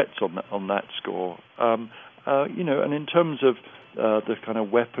regrets on that score. And in terms of the kind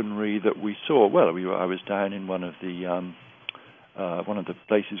of weaponry that we saw, I was down in one of the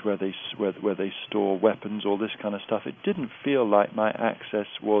places where they store weapons, all this kind of stuff. It didn't feel like my access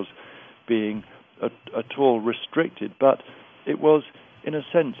was being at all restricted, but it was in a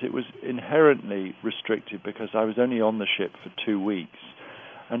sense, it was inherently restricted because I was only on the ship for 2 weeks.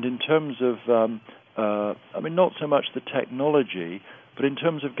 And in terms of, not so much the technology, but in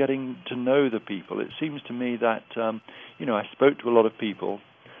terms of getting to know the people, it seems to me that, I spoke to a lot of people,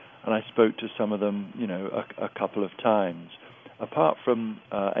 and I spoke to some of them, a couple of times. Apart from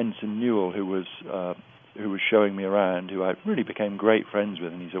Ensign Newell, who was showing me around, who I really became great friends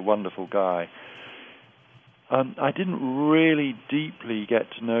with, and he's a wonderful guy, I didn't really deeply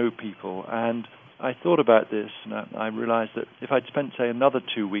get to know people, and I thought about this, and I realized that if I'd spent, say, another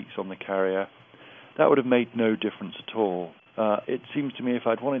 2 weeks on the carrier, that would have made no difference at all. It seems to me if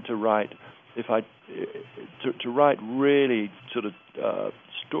I'd wanted to write, to write really sort of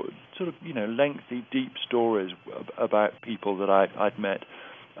lengthy, deep stories about people that I'd met.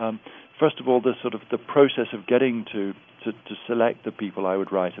 First of all, the process of getting to select the people I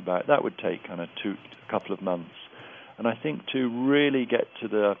would write about, that would take kind of a couple of months. And I think to really get to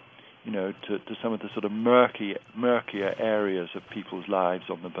the, to some of the sort of murkier areas of people's lives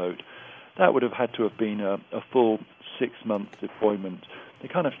on the boat, that would have had to have been a full 6-month deployment. The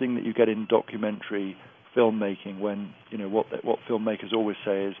kind of thing that you get in documentary filmmaking when, what filmmakers always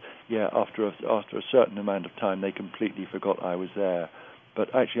say is, after a certain amount of time, they completely forgot I was there.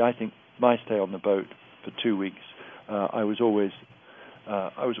 But actually, I think my stay on the boat for 2 weeks, I was always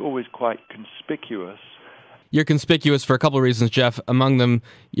quite conspicuous. You're conspicuous for a couple of reasons, Jeff. Among them,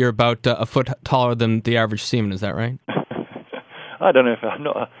 you're about a foot taller than the average seaman. Is that right? I don't know if I'm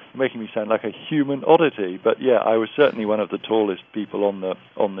not making me sound like a human oddity, but I was certainly one of the tallest people on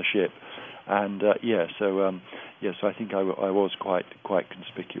the ship, and so I think I was quite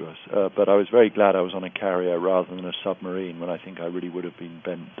conspicuous. But I was very glad I was on a carrier rather than a submarine, when I think I really would have been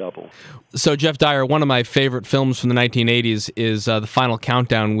bent double. So, Jeff Dyer, one of my favorite films from the 1980s is The Final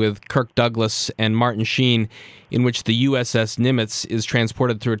Countdown with Kirk Douglas and Martin Sheen, in which the USS Nimitz is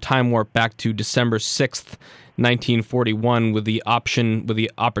transported through a time warp back to December 6th, 1941, with the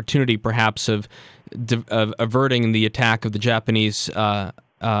opportunity, perhaps, of averting the attack of the Japanese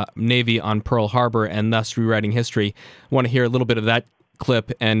Navy on Pearl Harbor and thus rewriting history. I want to hear a little bit of that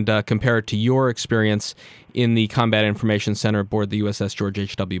clip and compare it to your experience in the Combat Information Center aboard the USS George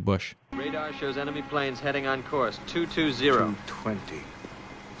H.W. Bush. Radar shows enemy planes heading on course 220. 220.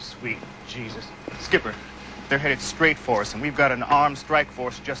 Sweet Jesus. Skipper, they're headed straight for us, and we've got an armed strike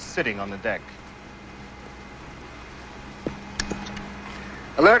force just sitting on the deck.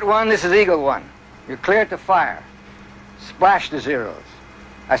 Alert 1, this is Eagle 1. You're cleared to fire. Splash the zeros.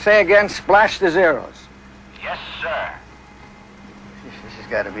 I say again, splash the zeros. Yes, sir. This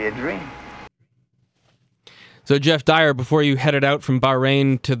has got to be a dream. So, Jeff Dyer, before you headed out from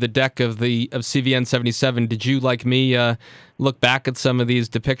Bahrain to the deck of CVN-77, did you, like me, look back at some of these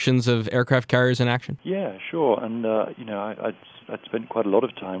depictions of aircraft carriers in action? Yeah, sure. And, I'd spent quite a lot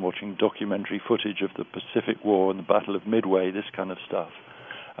of time watching documentary footage of the Pacific War and the Battle of Midway, this kind of stuff.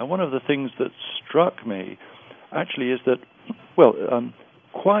 And one of the things that struck me, actually, is that,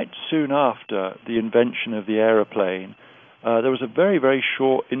 quite soon after the invention of the aeroplane, there was a very, very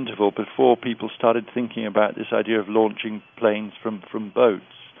short interval before people started thinking about this idea of launching planes from boats.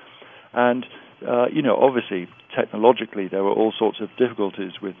 And, obviously, technologically, there were all sorts of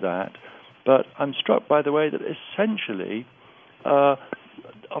difficulties with that. But I'm struck by the way that essentially,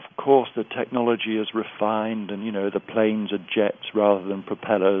 of course, the technology is refined and, the planes are jets rather than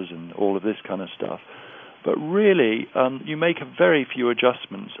propellers and all of this kind of stuff. But really, you make a very few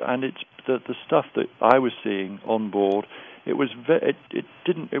adjustments, and it's the stuff that I was seeing on board. It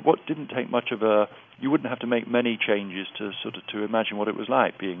didn't take much of a. You wouldn't have to make many changes to imagine what it was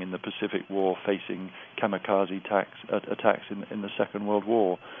like being in the Pacific War, facing kamikaze attacks in the Second World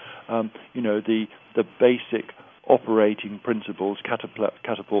War. The basic operating principles: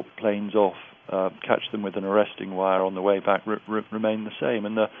 catapult planes off, catch them with an arresting wire on the way back, remain the same,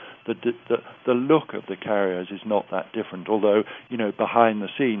 and the look of the carriers is not that different. Although behind the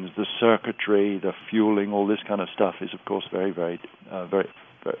scenes, the circuitry, the fueling, all this kind of stuff is of course very, very,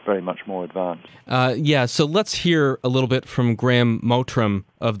 very much more advanced. So let's hear a little bit from Graham Mottram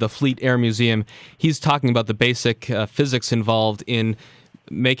of the Fleet Air Museum. He's talking about the basic physics involved in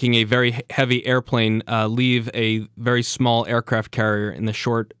making a very heavy airplane leave a very small aircraft carrier in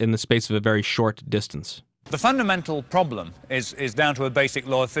the space of a very short distance. The fundamental problem is down to a basic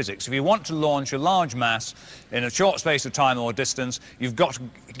law of physics. If you want to launch a large mass in a short space of time or distance, you've got to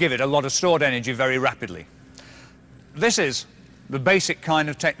give it a lot of stored energy very rapidly. This is the basic kind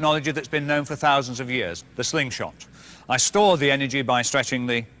of technology that's been known for thousands of years, the slingshot. I store the energy by stretching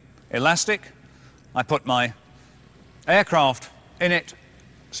the elastic. I put my aircraft in it,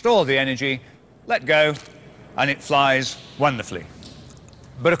 store the energy, let go, and it flies wonderfully.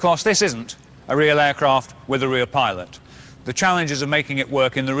 But of course, this isn't a real aircraft with a real pilot. The challenges of making it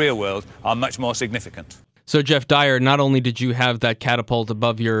work in the real world are much more significant. So, Jeff Dyer, not only did you have that catapult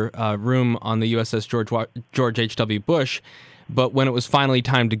above your room on the USS George H.W. Bush, but when it was finally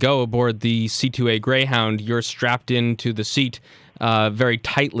time to go aboard the C-2A Greyhound, you're strapped into the seat very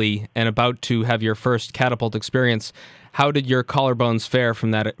tightly and about to have your first catapult experience. How did your collarbones fare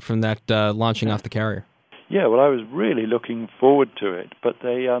from that launching off the carrier? Yeah, well, I was really looking forward to it, but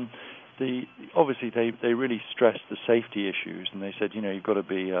they really stressed the safety issues, and they said, you've got to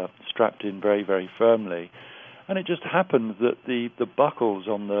be strapped in very, very firmly. And it just happened that the buckles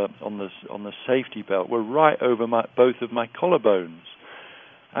on the safety belt were right over both of my collarbones.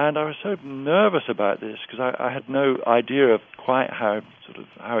 And I was so nervous about this because I had no idea of quite how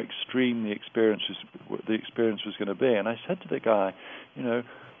extreme the experience was going to be. And I said to the guy, you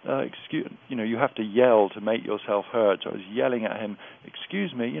have to yell to make yourself heard. So I was yelling at him,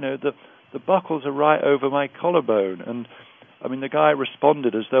 excuse me, the buckles are right over my collarbone. And I mean, the guy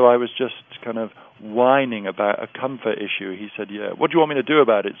responded as though I was just kind of whining about a comfort issue. He said, yeah, what do you want me to do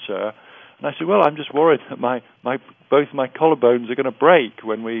about it, sir? And I said, well, I'm just worried that both my collarbones are going to break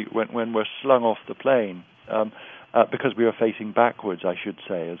when we're slung off the plane, because we were facing backwards, I should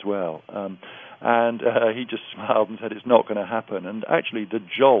say, as well. And he just smiled and said, it's not going to happen. And actually, the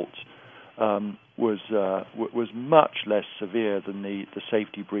jolt was much less severe than the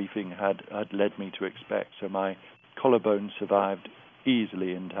safety briefing had led me to expect. So my collarbone survived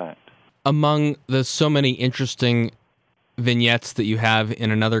easily intact. Among the so many interesting vignettes that you have in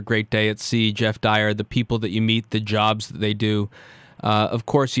Another Great Day at Sea, Jeff Dyer, the people that you meet, the jobs that they do, of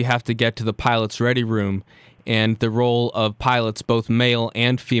course you have to get to the pilot's ready room and the role of pilots, both male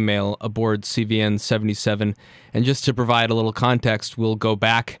and female, aboard CVN 77. And just to provide a little context, we'll go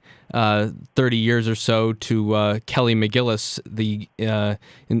back 30 years or so to Kelly McGillis,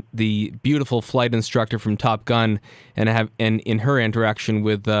 the beautiful flight instructor from Top Gun, and in her interaction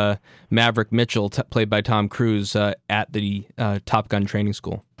with Maverick Mitchell, played by Tom Cruise, at the Top Gun training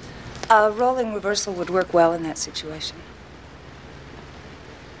school. Rolling reversal would work well in that situation.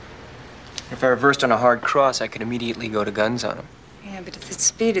 If I reversed on a hard cross, I could immediately go to guns on him. Yeah, but at its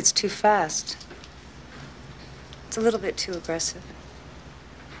speed, it's too fast. It's a little bit too aggressive.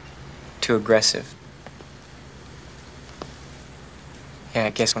 Too aggressive. Yeah,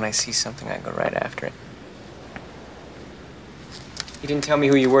 I guess when I see something, I go right after it. You didn't tell me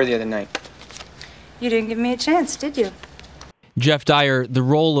who you were the other night. You didn't give me a chance, did you? Jeff Dyer, the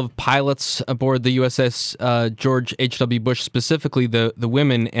role of pilots aboard the USS George H.W. Bush, specifically the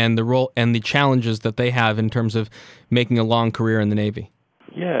women, and the role and the challenges that they have in terms of making a long career in the Navy.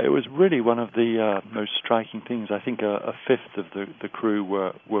 Yeah, it was really one of the most striking things. I think a fifth of the crew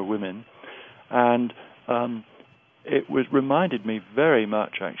were women, and it reminded me very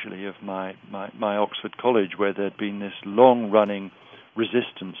much, actually, of my Oxford College, where there'd been this long-running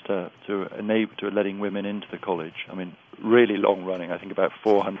resistance to letting women into the college. I mean, really long-running, I think about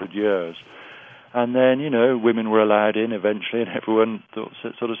 400 years. And then, women were allowed in eventually, and everyone sort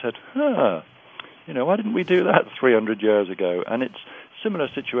of said, why didn't we do that 300 years ago? And it's a similar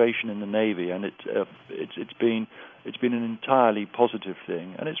situation in the Navy, and it's been an entirely positive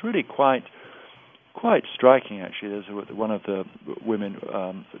thing, and it's really quite striking, actually. There's one of the women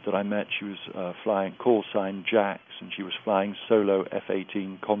that I met. She was flying call sign Jax, and she was flying solo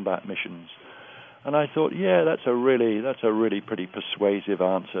F-18 combat missions. And I thought, yeah, that's a really pretty persuasive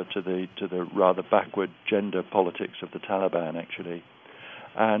answer to the rather backward gender politics of the Taliban, actually.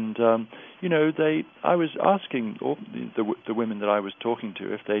 And I was asking the women that I was talking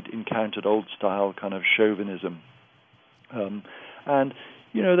to if they'd encountered old-style kind of chauvinism, and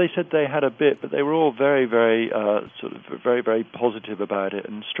they said they had a bit, but they were all very, very very, very positive about it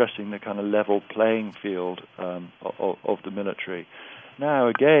and stressing the kind of level playing field of the military. Now,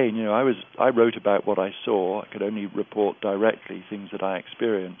 again, I wrote about what I saw. I could only report directly things that I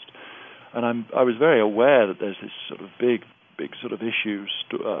experienced, and I was very aware that there's this sort of big sort of issues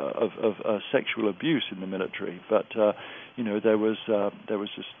of sexual abuse in the military, but there was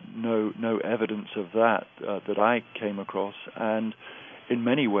just no evidence of that that I came across, and in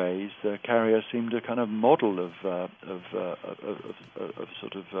many ways the carrier seemed a kind of model of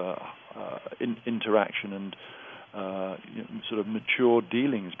sort of interaction and sort of mature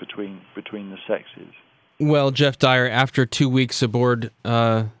dealings between the sexes. Well, Jeff Dyer, after 2 weeks aboard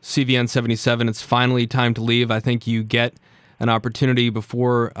CVN 77, it's finally time to leave. I think you get an opportunity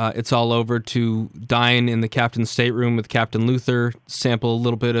before it's all over to dine in the captain's stateroom with Captain Luther, sample a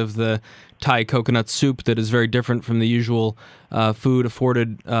little bit of the Thai coconut soup that is very different from the usual food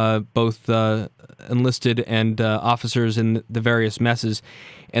afforded both enlisted and officers in the various messes,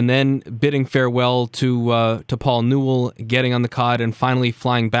 and then bidding farewell to Paul Newell, getting on the cod, and finally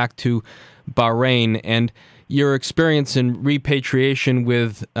flying back to Bahrain. And your experience in repatriation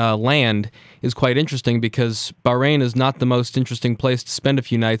with land is quite interesting, because Bahrain is not the most interesting place to spend a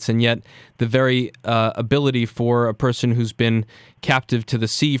few nights, and yet the very ability for a person who's been captive to the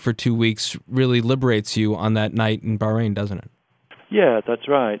sea for 2 weeks really liberates you on that night in Bahrain, doesn't it? Yeah, that's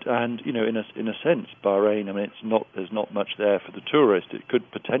right. And in a sense, Bahrain, I mean, there's not much there for the tourist. It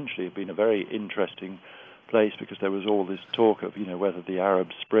could potentially have been a very interesting place, because there was all this talk of whether the Arab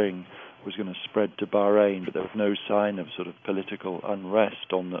Spring was going to spread to Bahrain, but there was no sign of sort of political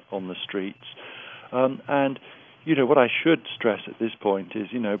unrest on the streets. And what I should stress at this point is,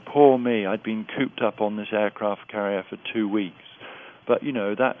 poor me, I'd been cooped up on this aircraft carrier for 2 weeks, but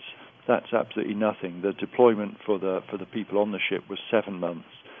that's absolutely nothing. The deployment for the people on the ship was 7 months.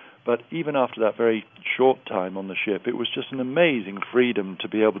 But even after that very short time on the ship, it was just an amazing freedom to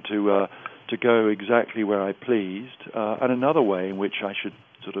be able to go exactly where I pleased. And another way in which I should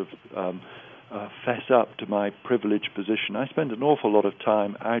sort of fess up to my privileged position, I spend an awful lot of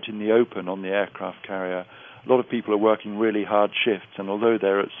time out in the open on the aircraft carrier. A lot of people are working really hard shifts, and although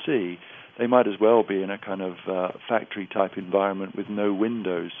they're at sea, they might as well be in a kind of factory-type environment with no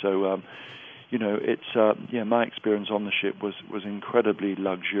windows. So, my experience on the ship was incredibly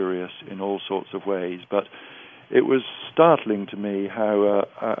luxurious in all sorts of ways. But it was startling to me how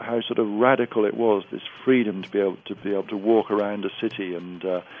sort of radical it was, this freedom to be able to walk around a city and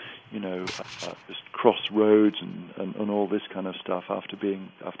just cross roads and all this kind of stuff after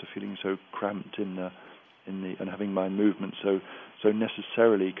feeling so cramped and having my movement so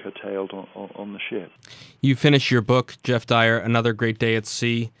necessarily curtailed on the ship. You finish your book, Jeff Dyer, Another Great Day at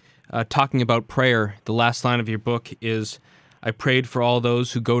Sea, talking about prayer. The last line of your book is, "I prayed for all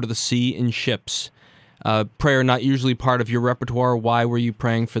those who go to the sea in ships." Prayer not usually part of your repertoire. Why were you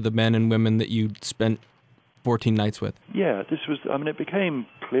praying for the men and women that you spent 14 nights with? Yeah, it became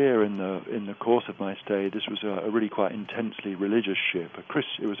clear in the course of my stay, this was a really quite intensely religious ship.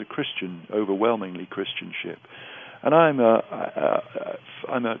 It was a Christian, overwhelmingly Christian ship. And I'm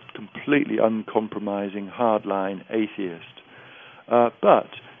a completely uncompromising, hardline atheist. But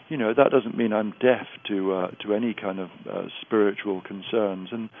that doesn't mean I'm deaf to any kind of spiritual concerns.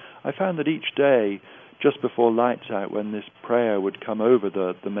 And I found that each day, just before lights out, when this prayer would come over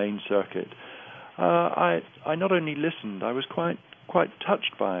the main circuit, I not only listened, I was quite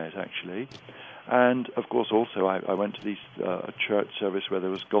touched by it, actually. And, of course, also I went to a church service where there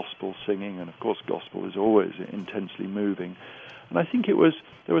was gospel singing, and, of course, gospel is always intensely moving. And I think there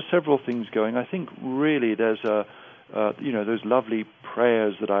were several things going. I think really there's those lovely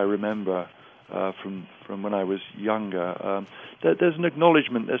prayers that I remember from when I was younger. There's an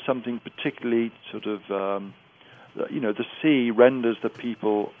acknowledgement, there's something particularly sort of, the sea renders the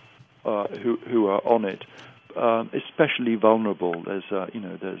people who are on it especially vulnerable. There's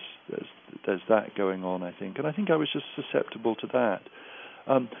that going on, I think, and I think I was just susceptible to that.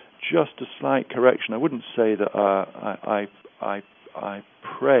 Just a slight correction. I wouldn't say that I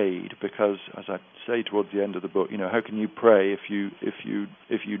prayed, because, as I say towards the end of the book, how can you pray if you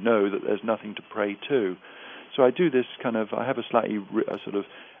know that there's nothing to pray to? So I do this I have a sort of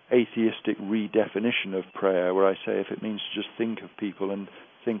atheistic redefinition of prayer, where I say if it means to just think of people and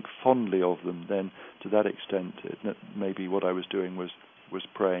think fondly of them, then to that extent, maybe what I was doing was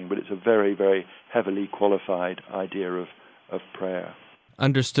praying. But it's a very, very heavily qualified idea of prayer.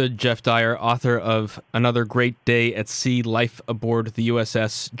 Understood. Jeff Dyer, author of Another Great Day at Sea, Life Aboard the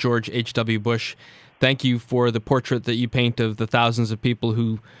USS George H.W. Bush. Thank you for the portrait that you paint of the thousands of people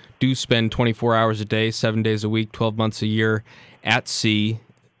who do spend 24 hours a day, 7 days a week, 12 months a year at sea,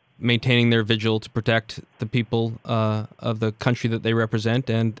 maintaining their vigil to protect the people of the country that they represent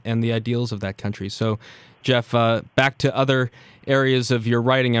and the ideals of that country. So, Jeff, back to other areas of your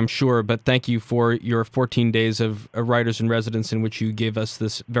writing, I'm sure, but thank you for your 14 days of Writers in Residence in which you gave us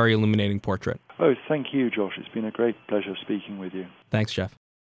this very illuminating portrait. Oh, thank you, Josh. It's been a great pleasure speaking with you. Thanks, Jeff.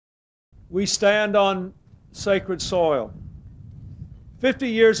 We stand on sacred soil. 50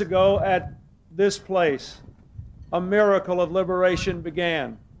 years ago at this place, a miracle of liberation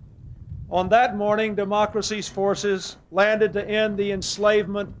began. On that morning, democracy's forces landed to end the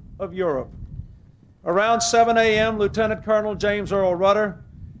enslavement of Europe. Around 7 a.m., Lieutenant Colonel James Earl Rudder,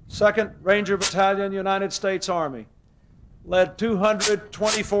 2nd Ranger Battalion, United States Army, led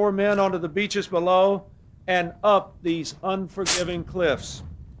 224 men onto the beaches below and up these unforgiving cliffs.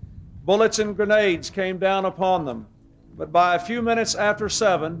 Bullets and grenades came down upon them, but by a few minutes after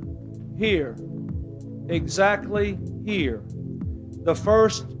 7, here, exactly here, the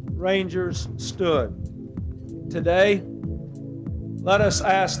first Rangers stood. Today, let us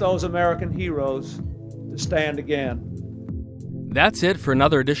ask those American heroes to stand again. That's it for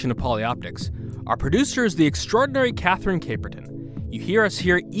another edition of Polyoptics. Our producer is the extraordinary Catherine Caperton. You hear us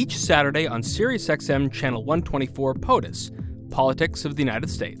here each Saturday on SiriusXM Channel 124 POTUS, Politics of the United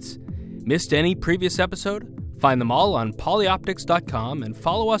States. Missed any previous episode? Find them all on polyoptics.com and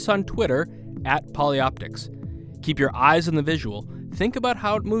follow us on Twitter @polyoptics. Keep your eyes on the visual, think about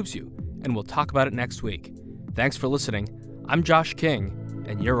how it moves you, and we'll talk about it next week. Thanks for listening. I'm Josh King,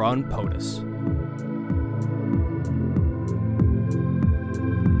 and you're on POTUS.